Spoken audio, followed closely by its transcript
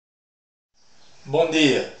Bom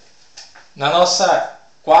dia! Na nossa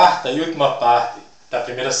quarta e última parte da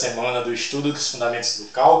primeira semana do estudo dos fundamentos do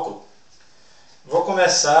cálculo, vou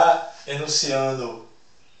começar enunciando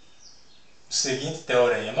o seguinte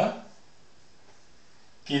teorema,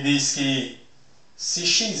 que diz que se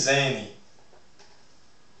xn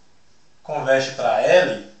converge para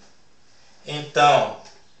L, então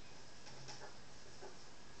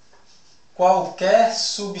qualquer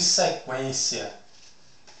subsequência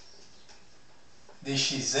de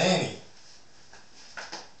xn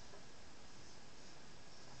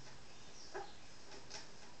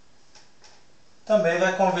também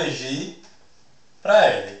vai convergir para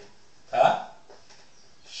L, tá?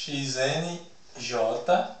 xnj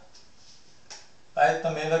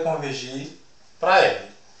também vai convergir para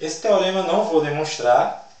L. Esse teorema não vou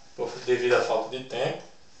demonstrar, devido à falta de tempo,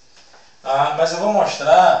 mas eu vou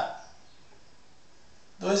mostrar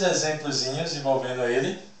dois exemplozinhos envolvendo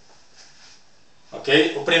ele.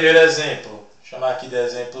 Ok? O primeiro exemplo, vou chamar aqui de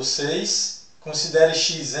exemplo 6, considere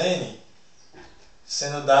xn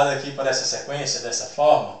sendo dado aqui por essa sequência, dessa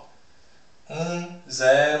forma, 1,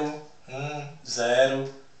 0, 1,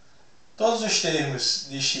 0. Todos os termos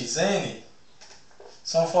de xn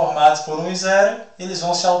são formados por 1 e 0 e eles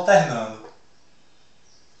vão se alternando.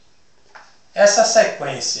 Essa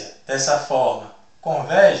sequência, dessa forma,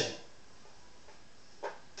 converge?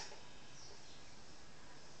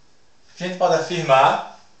 A gente pode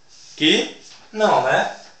afirmar que não,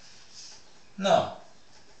 né? Não.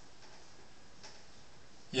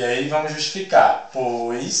 E aí vamos justificar,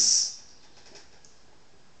 pois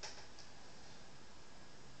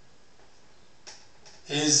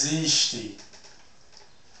existe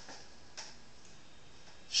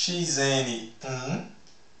xn1,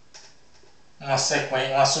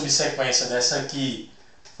 uma subsequência dessa aqui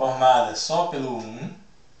formada só pelo 1,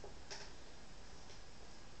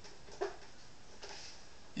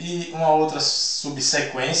 e uma outra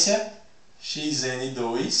subsequência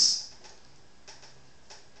xn2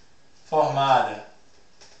 formada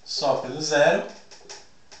só pelo 0,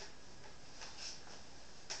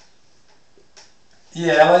 e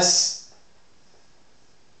elas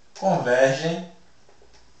convergem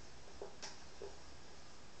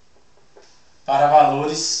para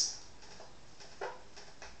valores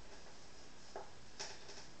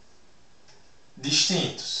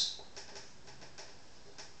distintos.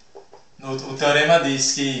 O teorema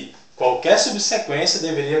diz que qualquer subsequência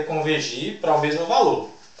deveria convergir para o mesmo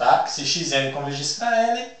valor. Tá? Se xn convergisse para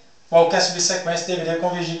L, qualquer subsequência deveria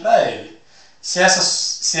convergir para L. Se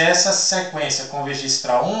essa sequência convergisse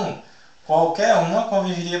para 1, qualquer uma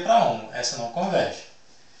convergiria para 1. Essa não converge.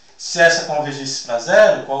 Se essa convergisse para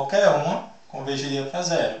 0, qualquer uma convergiria para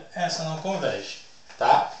 0. Essa não converge.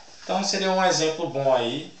 Tá? Então seria um exemplo bom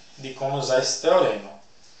aí de como usar esse teorema.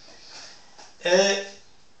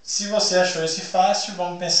 Se você achou esse fácil,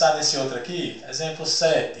 vamos pensar nesse outro aqui. Exemplo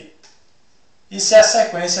 7. E se a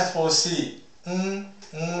sequência fosse 1,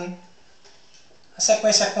 1, a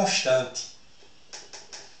sequência é constante,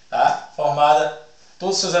 tá? Formada,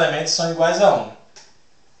 todos os seus elementos são iguais a 1.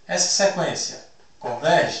 Essa sequência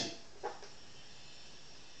converge?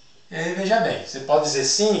 E aí veja bem, você pode dizer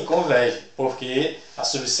sim, converge, porque a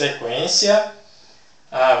subsequência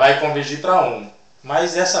vai convergir para 1.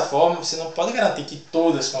 Mas dessa forma você não pode garantir que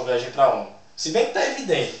todas convergem para 1. Se bem que está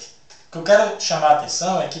evidente. O que eu quero chamar a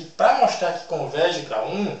atenção é que para mostrar que converge para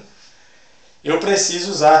 1, eu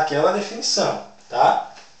preciso usar aquela definição,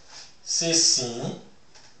 tá? Se sim,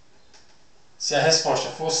 se a resposta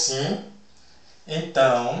for sim,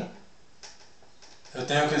 então eu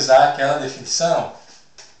tenho que usar aquela definição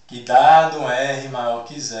que dado R maior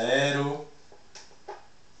que 0,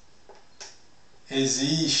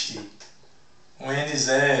 existe um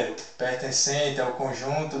N0 pertencente ao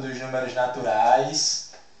conjunto dos números naturais,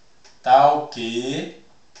 tal que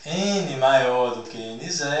n maior do que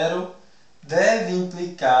n0 deve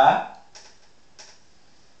implicar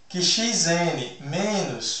que xn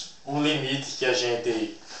menos o limite que a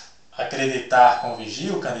gente acreditar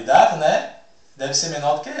convergir, o candidato, né, deve ser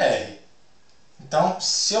menor do que r. Então,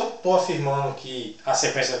 se eu estou afirmando que a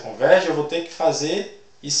sequência converge, eu vou ter que fazer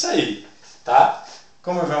isso aí, tá?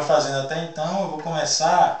 Como eu venho fazendo até então, eu vou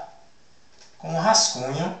começar com um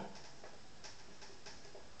rascunho.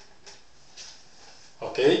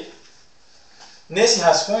 Ok? Nesse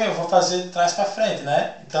rascunho eu vou fazer de trás para frente,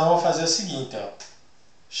 né? Então eu vou fazer o seguinte, ó.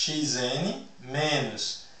 xn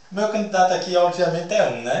menos... Meu candidato aqui obviamente é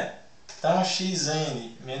 1, né? Então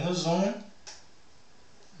xn menos 1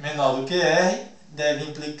 menor do que r deve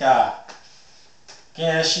implicar... Quem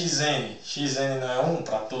é xn? Xn não é 1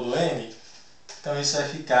 para todo n? Então isso vai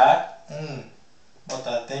ficar 1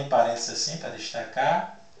 botar tem parênteses assim para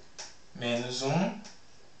destacar, menos 1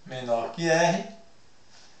 menor que R,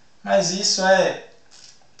 mas isso é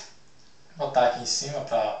botar aqui em cima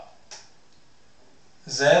para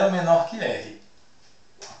 0 menor que R,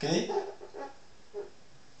 ok?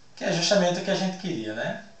 Que é justamente o que a gente queria,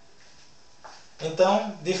 né?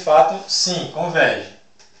 Então, de fato, sim, converge.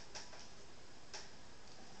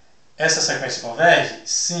 Essa sequência converge?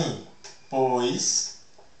 Sim, pois,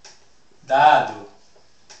 dado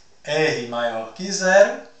R maior que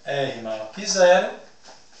 0,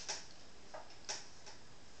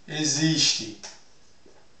 existe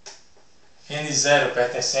N0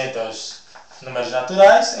 pertencente aos números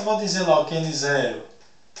naturais. Eu vou dizer logo que N0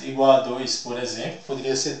 igual a 2, por exemplo,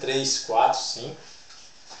 poderia ser 3, 4, 5.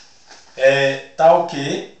 Tal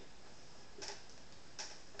que,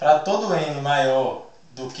 para todo N maior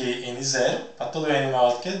do que N0, para todo N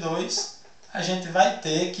maior do que 2, a gente vai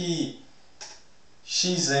ter que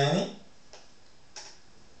Xn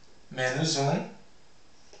menos 1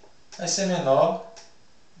 vai ser menor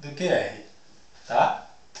do que R, tá?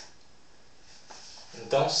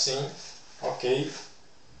 Então, sim, ok.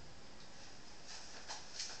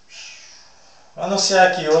 Vou anunciar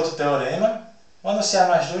aqui outro teorema. Vou anunciar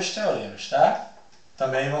mais 2 teoremas, tá?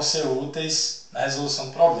 Também vão ser úteis na resolução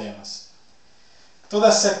de problemas.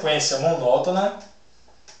 Toda sequência monótona,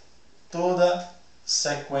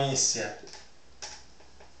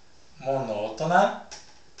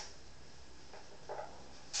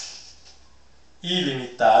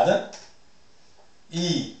 ilimitada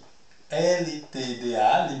e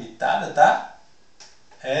LTDA, limitada, tá?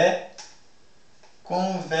 É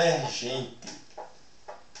convergente.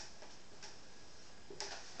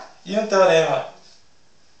 E um teorema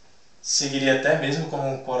seguiria até mesmo como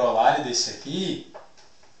um corolário desse aqui,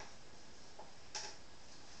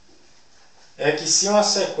 é que se uma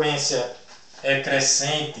sequência é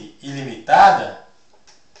crescente ilimitada,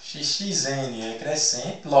 xn é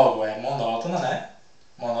crescente, logo é monótona, né?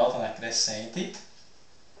 Monótona é crescente.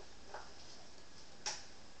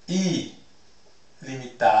 E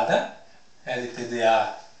limitada,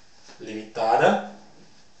 LTDA limitada.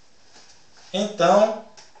 Então,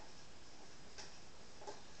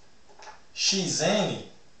 Xn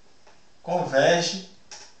converge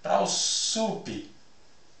para o sup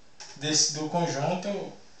do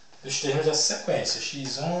conjunto dos termos dessa sequência.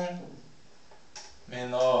 X1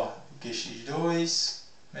 menor do que X2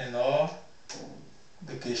 menor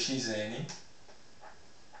do que Xn.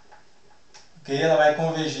 Ok? Ela vai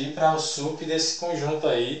convergir para o sup desse conjunto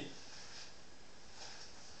aí.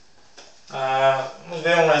 Vamos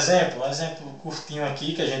ver um exemplo curtinho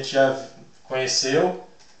aqui que a gente já conheceu.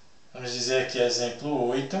 Vamos dizer aqui exemplo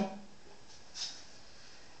 8.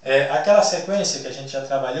 Aquela sequência que a gente já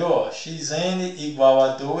trabalhou, ó, xn igual a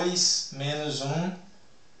 2 menos 1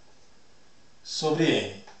 sobre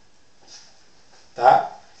n.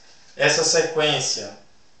 Tá? Essa sequência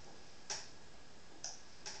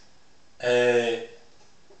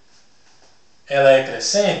ela é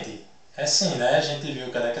crescente? É sim, né? A gente viu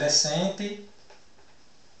que ela é crescente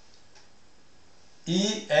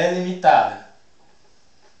e é limitada.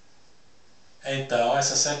 Então,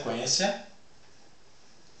 essa sequência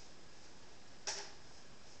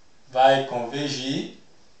vai convergir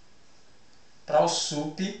para o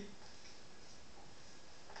sup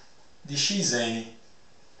de xn,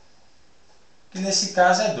 que nesse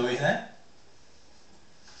caso é 2, né?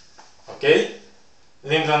 Ok?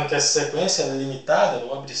 Lembrando que essa sequência é limitada,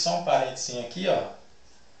 vou abrir só um parênteses aqui, ó.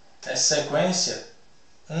 Essa sequência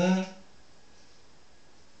 1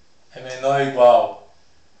 é menor ou igual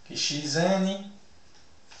que xn,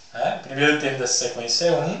 né? O primeiro termo dessa sequência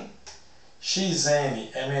é 1, xn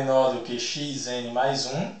é menor do que xn mais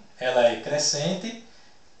 1, ela é crescente,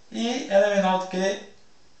 e ela é menor do que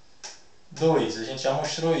 2, a gente já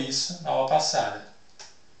mostrou isso na aula passada.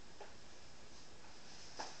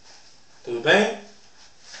 Tudo bem?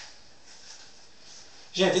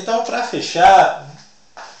 Gente, então para fechar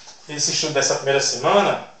esse estudo dessa primeira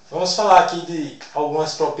semana, vamos falar aqui de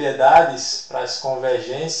algumas propriedades para as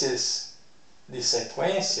convergências de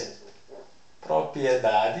sequência.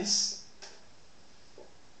 Propriedades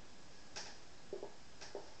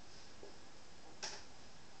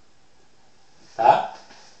tá?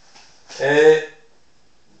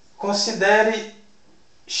 Considere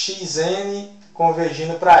xn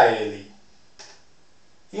convergindo para L.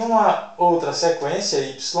 E uma outra sequência,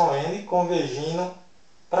 yn, convergindo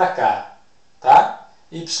para K. Tá?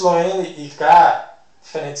 Yn e K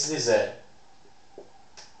diferentes de zero.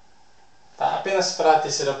 Tá? Apenas para a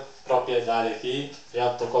terceira propriedade aqui,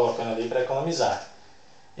 já estou colocando ali para economizar.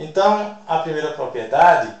 Então, a primeira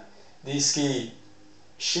propriedade diz que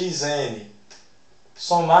xn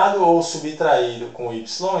somado ou subtraído com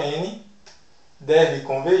yn deve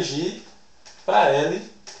convergir para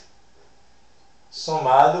L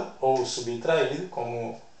somado ou subtraído,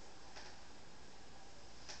 como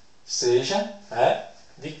seja, né,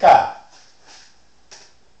 de K.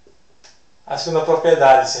 A segunda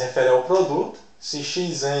propriedade se refere ao produto. Se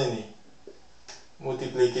xn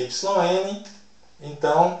multiplica yn,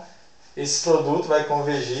 então esse produto vai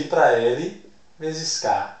convergir para L vezes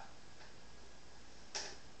K.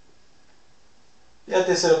 E a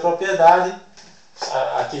terceira propriedade,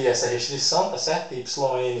 aqui essa restrição, tá certo?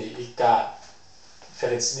 Yn e K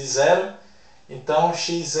diferentes de zero. Então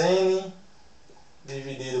xn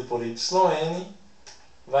dividido por yn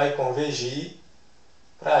vai convergir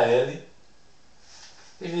para L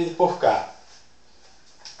dividido por K.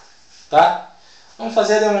 Tá? Vamos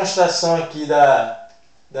fazer a demonstração aqui da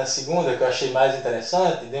segunda, que eu achei mais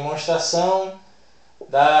interessante. Demonstração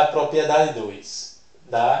da propriedade 2.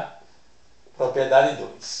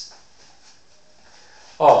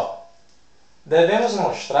 Ó, devemos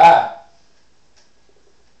mostrar,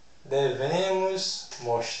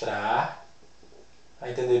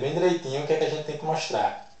 para entender bem direitinho o que é que a gente tem que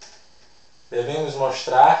mostrar. Devemos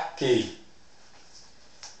mostrar que,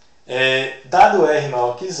 dado R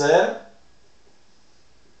maior que zero,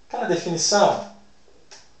 aquela definição,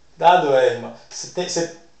 dado R maior,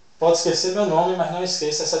 você pode esquecer meu nome, mas não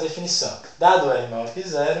esqueça essa definição. Dado R maior que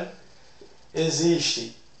zero,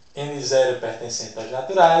 existe N0 pertencente aos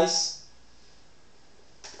naturais,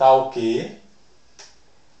 tal que,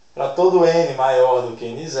 para todo N maior do que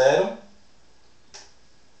N0,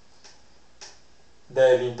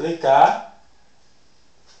 deve implicar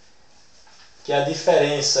que a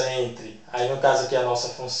diferença entre, aí no caso aqui a nossa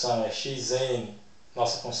função é xn,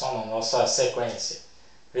 nossa sequência,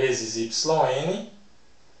 vezes yn,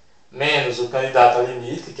 menos o candidato ao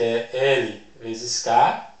limite, que é L vezes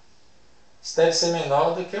K, isso deve ser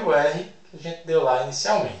menor do que o R que a gente deu lá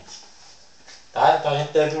inicialmente. Tá? Então a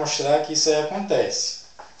gente deve mostrar que isso aí acontece.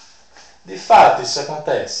 De fato, isso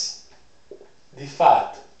acontece. De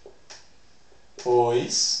fato.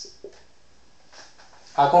 Pois,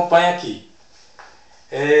 acompanha aqui.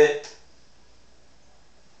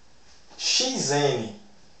 Xn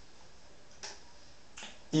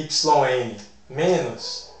yn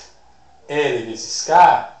menos L vezes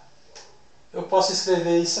K, eu posso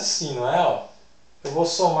escrever isso assim, não é? Ó, eu vou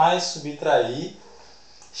somar e subtrair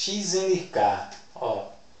xn e K. Ó,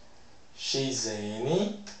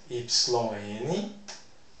 xn yn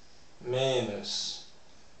menos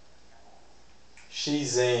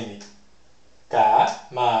xn K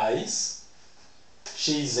mais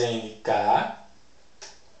xn K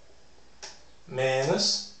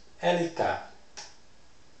menos LK.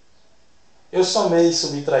 Eu somei e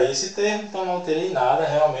subtraí esse termo, então não alterei nada,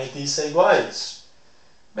 realmente isso é igual a isso.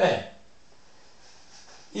 Bem,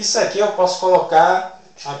 isso aqui eu posso colocar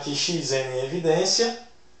aqui xn em evidência,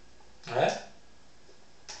 né?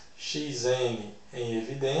 Xn em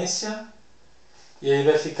evidência, e aí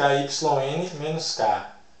vai ficar yn menos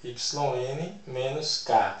K. Yn menos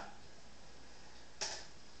K.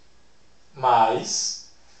 Mais,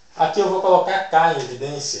 aqui eu vou colocar K em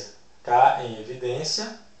evidência. K em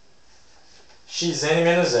evidência. Xn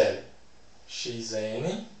menos L.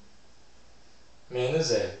 Xn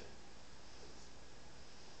menos L.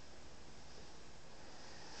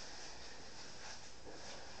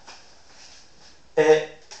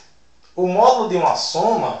 O módulo de uma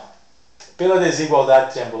soma, pela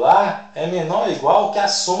desigualdade triangular, é menor ou igual que a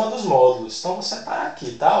soma dos módulos. Então vou separar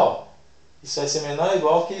aqui, tá? Ó, isso vai ser menor ou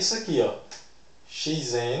igual que isso aqui, ó.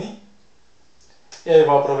 Xn. E aí eu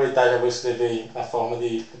vou aproveitar e já vou escrever na forma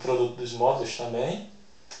do produto dos módulos também.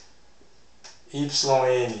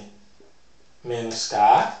 Yn menos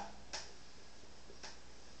K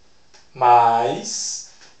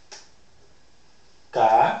mais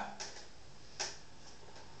K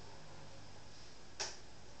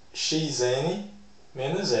xn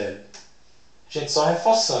menos L. Gente, só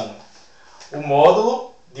reforçando. O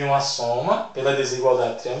módulo de uma soma pela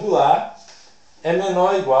desigualdade triangular é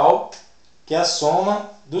menor ou igual que a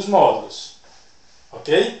soma dos módulos.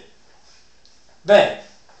 Ok? Bem,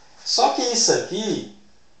 só que isso aqui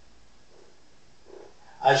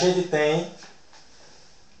a gente tem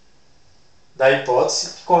da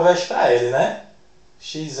hipótese que converge para L, né?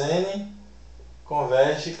 Xn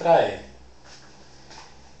converge para L.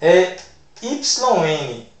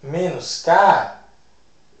 Yn menos K,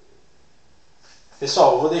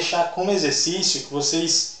 pessoal, eu vou deixar como exercício que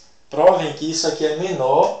vocês provem que isso aqui é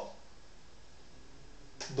menor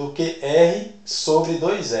do que R sobre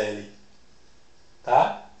 2L.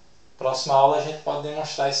 Tá? próxima aula a gente pode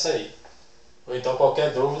demonstrar isso aí. Ou então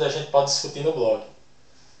qualquer dúvida a gente pode discutir no blog.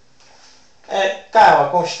 K é uma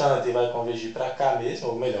constante e vai convergir para K mesmo,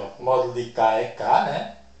 ou melhor, o módulo de K é K,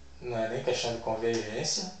 né? Não é nem questão de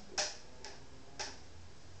convergência.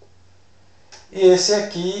 E esse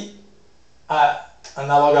aqui,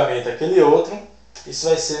 analogamente àquele outro, isso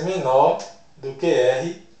vai ser menor do que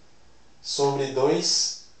R sobre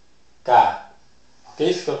 2K.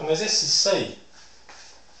 Ok? Fica como exercício isso aí.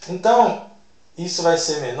 Então, isso vai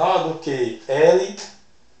ser menor do que L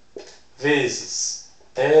vezes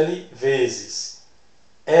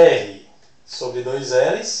R sobre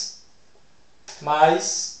 2Ls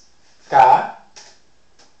mais K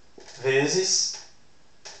vezes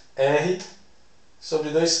R sobre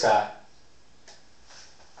 2K.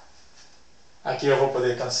 Aqui eu vou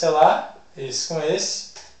poder cancelar esse com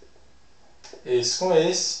esse com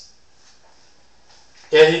esse.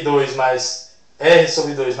 R2 mais R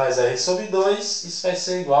sobre 2 mais R sobre 2, isso vai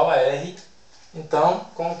ser igual a R. Então,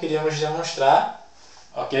 como queríamos demonstrar,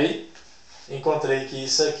 ok? Encontrei que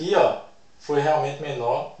isso aqui, ó, foi realmente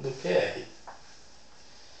menor do que R.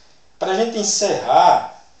 Para a gente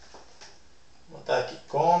encerrar, vou botar aqui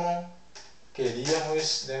como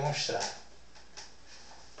queríamos demonstrar.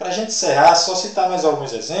 Para a gente encerrar, só citar mais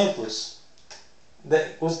alguns exemplos,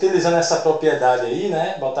 utilizando essa propriedade aí,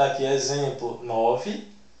 né? Botar aqui exemplo 9.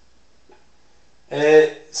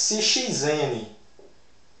 Se xn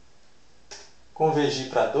convergir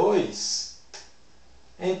para 2,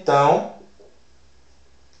 então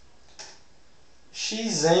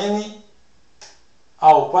xn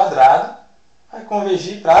ao quadrado vai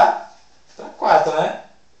convergir para 4, né?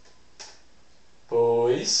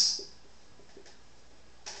 Pois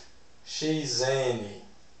xn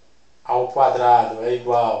ao quadrado é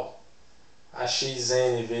igual a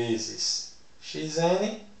xn vezes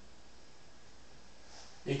xn.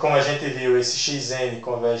 E como a gente viu, esse xn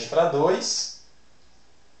converge para 2.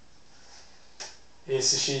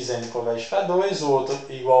 Esse xn converge para 2, o outro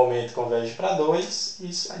igualmente converge para 2,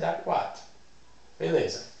 e isso vai dar 4.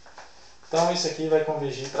 Beleza. Então, isso aqui vai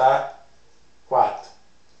convergir para 4.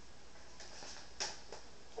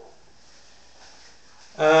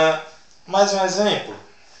 Mais um exemplo.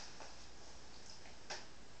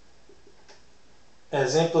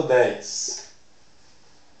 Exemplo 10.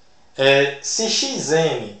 Se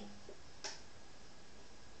xn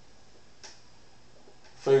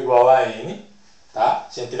for igual a n, tá?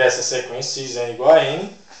 Se a gente tivesse a sequência xn igual a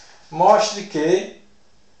n, mostre que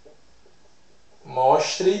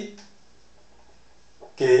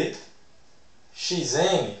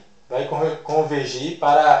xn vai convergir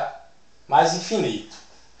para mais infinito,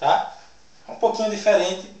 tá? É um pouquinho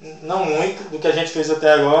diferente, não muito, do que a gente fez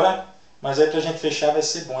até agora, mas aí para a gente fechar vai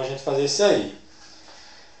ser bom a gente fazer isso aí.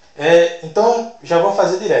 Então, já vou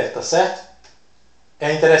fazer direto, tá certo?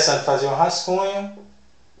 É interessante fazer um rascunho.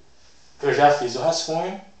 Eu já fiz o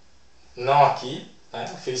rascunho, não aqui, né?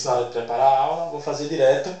 Eu fiz na hora de preparar a aula, vou fazer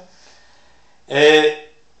direto.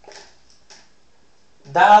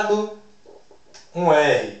 Dado um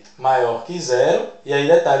R maior que 0, e aí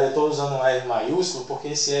detalhe, eu estou usando um R maiúsculo, porque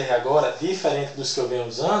esse R agora, diferente dos que eu venho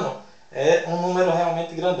usando, é um número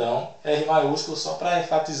realmente grandão. R maiúsculo só para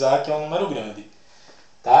enfatizar que é um número grande.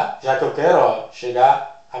 Tá? Já que eu quero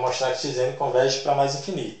chegar a mostrar que xn converge para mais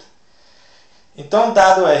infinito. Então,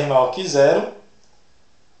 dado R maior que 0,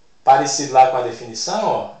 parecido lá com a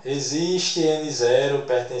definição, existe n0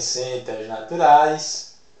 pertencente aos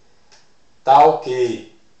naturais, tal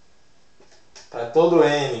que, para todo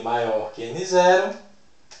n maior que n0,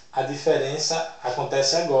 a diferença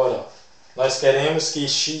acontece agora. Nós queremos que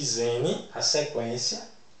xn, a sequência,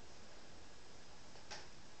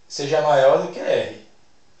 seja maior do que R.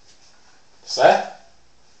 Certo?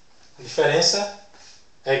 A diferença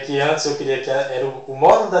é que antes eu queria que era o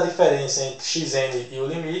módulo da diferença entre xn e o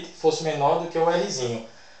limite fosse menor do que o rzinho.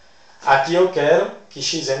 Aqui eu quero que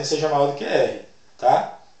xn seja maior do que r.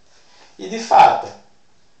 Tá? E de fato,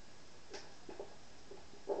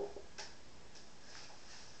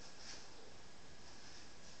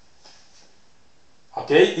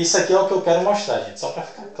 ok? Isso aqui é o que eu quero mostrar, gente, só para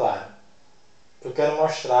ficar claro. Eu quero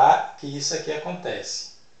mostrar que isso aqui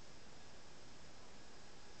acontece.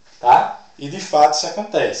 Tá? E de fato isso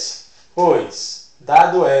acontece. Pois,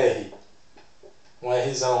 dado R, um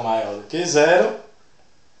Rzão maior do que 0,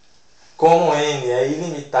 como n é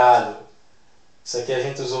ilimitado, isso aqui a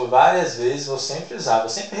gente usou várias vezes, vou sempre usar, vou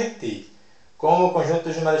sempre repetir. Como o conjunto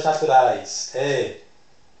dos números naturais é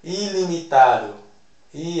ilimitado,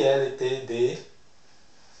 ILTD,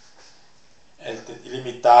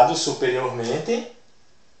 ilimitado superiormente,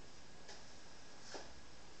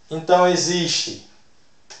 então existe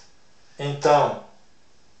Então,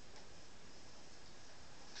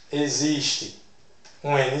 existe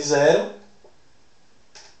um N0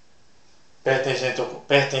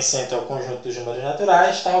 pertencente ao conjunto dos números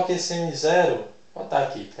naturais, tal que esse N0, vou botar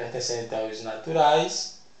aqui, pertencente aos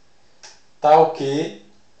naturais, tal que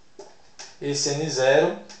esse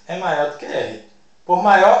N0 é maior do que R. Por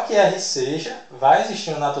maior que R seja, vai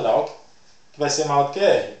existir um natural que vai ser maior do que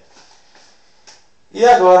R. E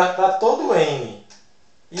agora, para todo N,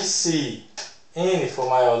 e se N for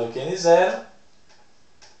maior do que N0,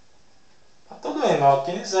 para todo N maior do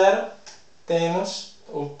que N0, temos,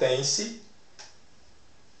 ou tem-se,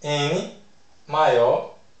 N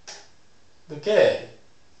maior do que R.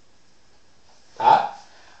 Tá?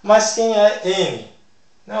 Mas quem é N?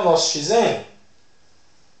 Não é o nosso Xn?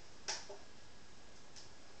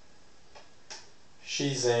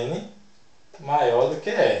 Xn maior do que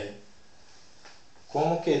R.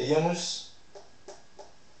 Como queríamos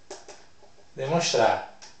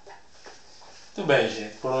demonstrar. Muito bem,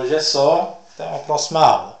 gente. Por hoje é só. Até uma próxima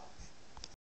aula.